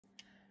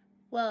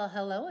Well,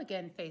 hello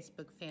again,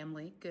 Facebook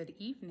family. Good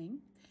evening.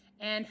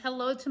 And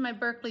hello to my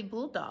Berkeley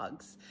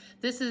Bulldogs.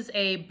 This is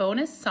a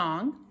bonus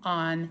song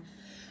on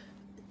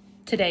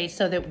today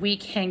so that we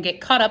can get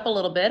caught up a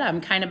little bit.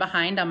 I'm kind of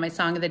behind on my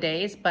song of the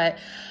days, but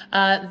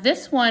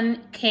this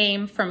one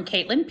came from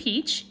Caitlin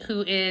Peach,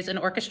 who is an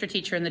orchestra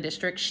teacher in the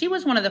district. She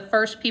was one of the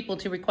first people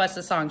to request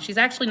a song. She's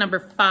actually number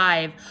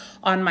 5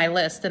 on my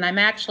list, and I'm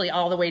actually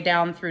all the way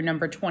down through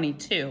number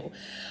 22.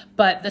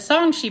 But the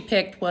song she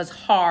picked was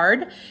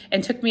hard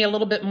and took me a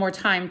little bit more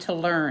time to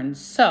learn.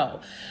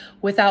 So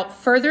without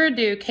further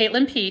ado,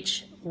 Caitlin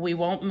Peach, We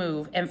Won't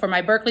Move. And for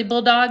my Berkeley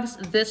Bulldogs,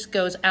 this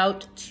goes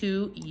out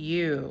to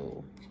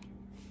you.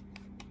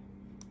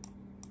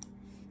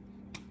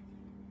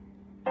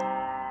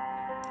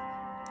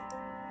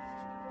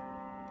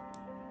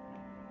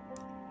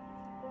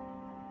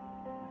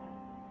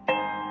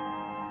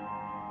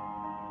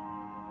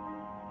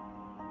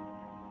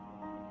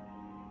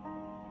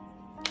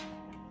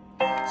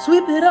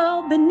 Sweep it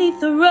all beneath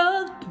the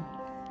rug.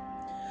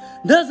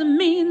 Doesn't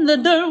mean the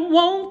dirt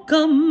won't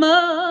come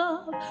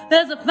up.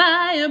 There's a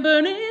fire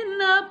burning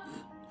up.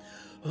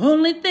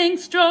 Only thing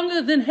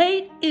stronger than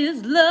hate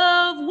is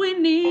love. We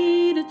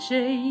need a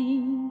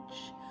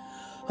change.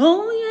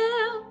 Oh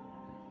yeah.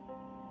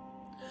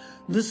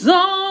 The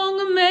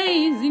song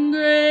Amazing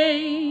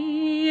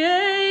Grace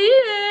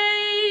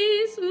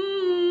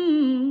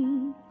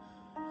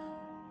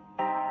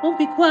won't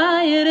be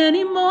quiet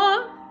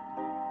anymore.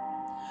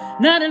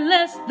 Not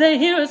unless they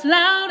hear us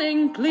loud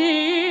and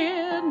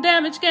clear.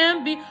 Damage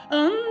can't be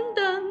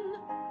undone.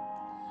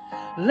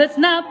 Let's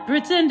not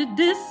pretend it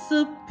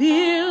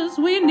disappears.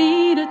 We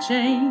need a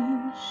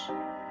change.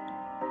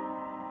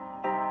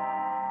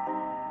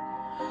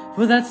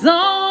 For that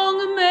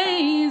song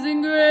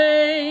Amazing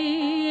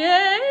Grace.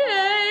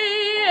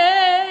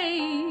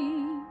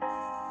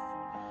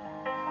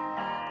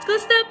 Go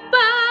step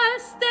by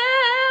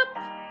step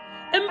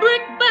and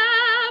brick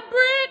by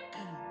brick.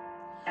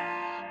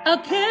 I'll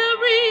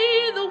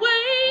carry the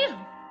way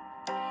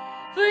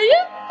for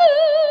you,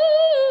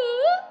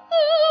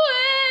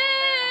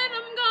 and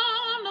I'm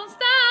gone, don't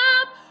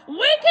stop.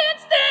 We can't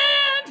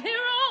stand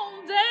here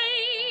all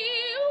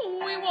day.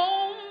 We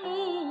won't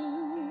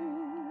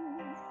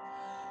move.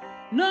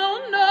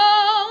 No,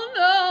 no,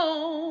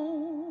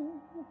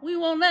 no. We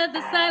won't let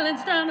the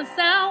silence drown us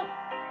out.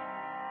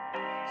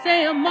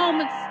 Say a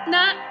moment's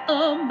not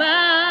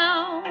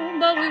about,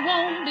 but we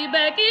won't be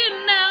back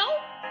in now.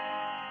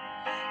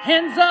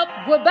 Hands up,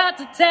 we're about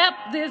to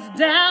tap this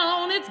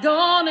down. It's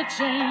gonna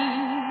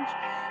change.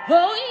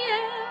 Oh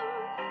yeah.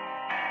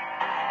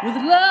 With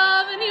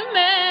love and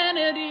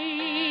humanity.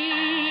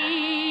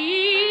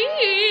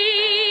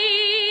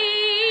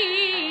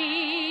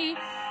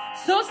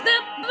 So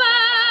step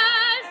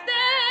by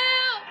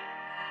step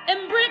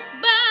and brick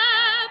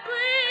by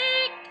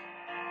brick,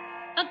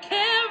 I'll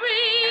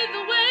carry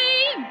the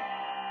way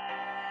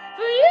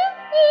for you.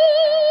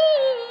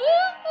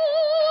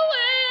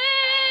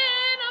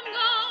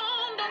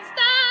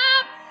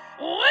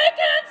 We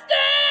can't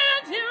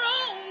stand here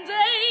all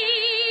day.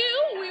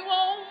 We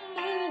won't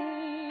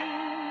move.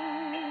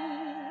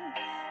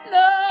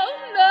 No,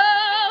 no,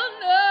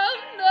 no,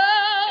 no,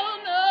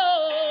 no.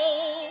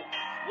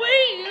 We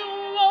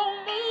won't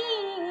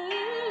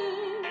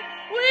move.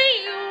 We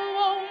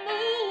won't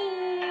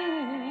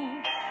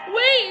move.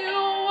 We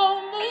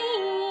won't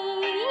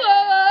move.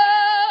 Oh,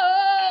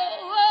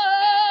 oh,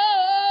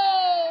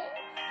 oh.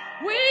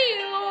 We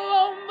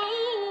won't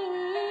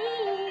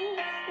move.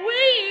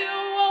 We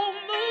won't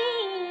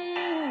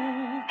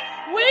move.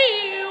 We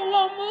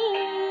won't move.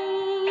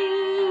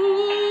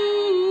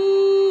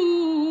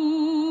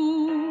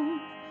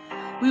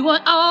 We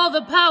want all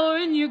the power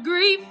in your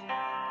grief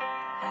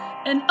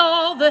and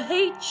all the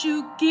hate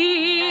you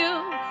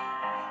give.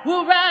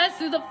 We'll rise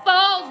through the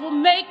falls, we'll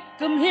make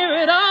them hear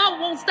it all.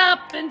 Won't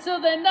stop until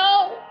they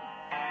know.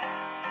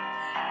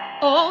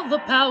 All the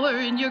power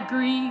in your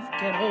grief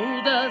can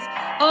hold us.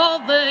 All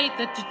the hate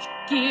that you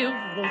give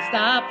will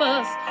stop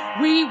us.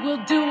 We will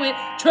do it.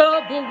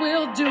 Trouble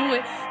will do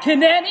it.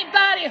 Can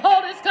anybody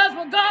hold us? Cause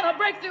we're gonna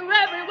break through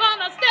everyone.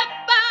 A step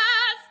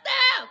by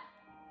step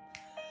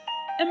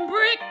and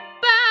brick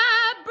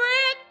by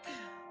brick,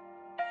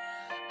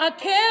 I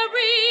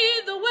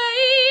carry the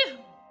way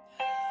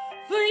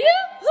for you.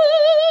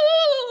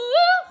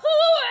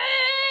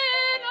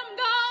 And I'm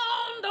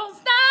gone, don't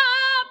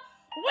stop.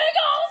 We're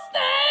gonna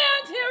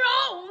stand here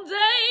all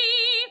day.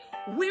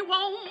 We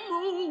won't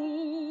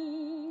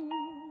move.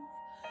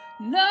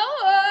 No.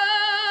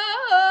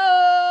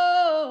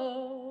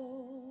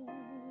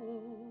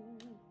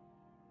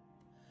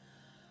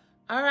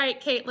 All right,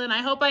 Caitlin,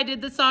 I hope I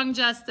did the song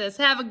justice.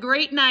 Have a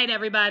great night,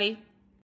 everybody.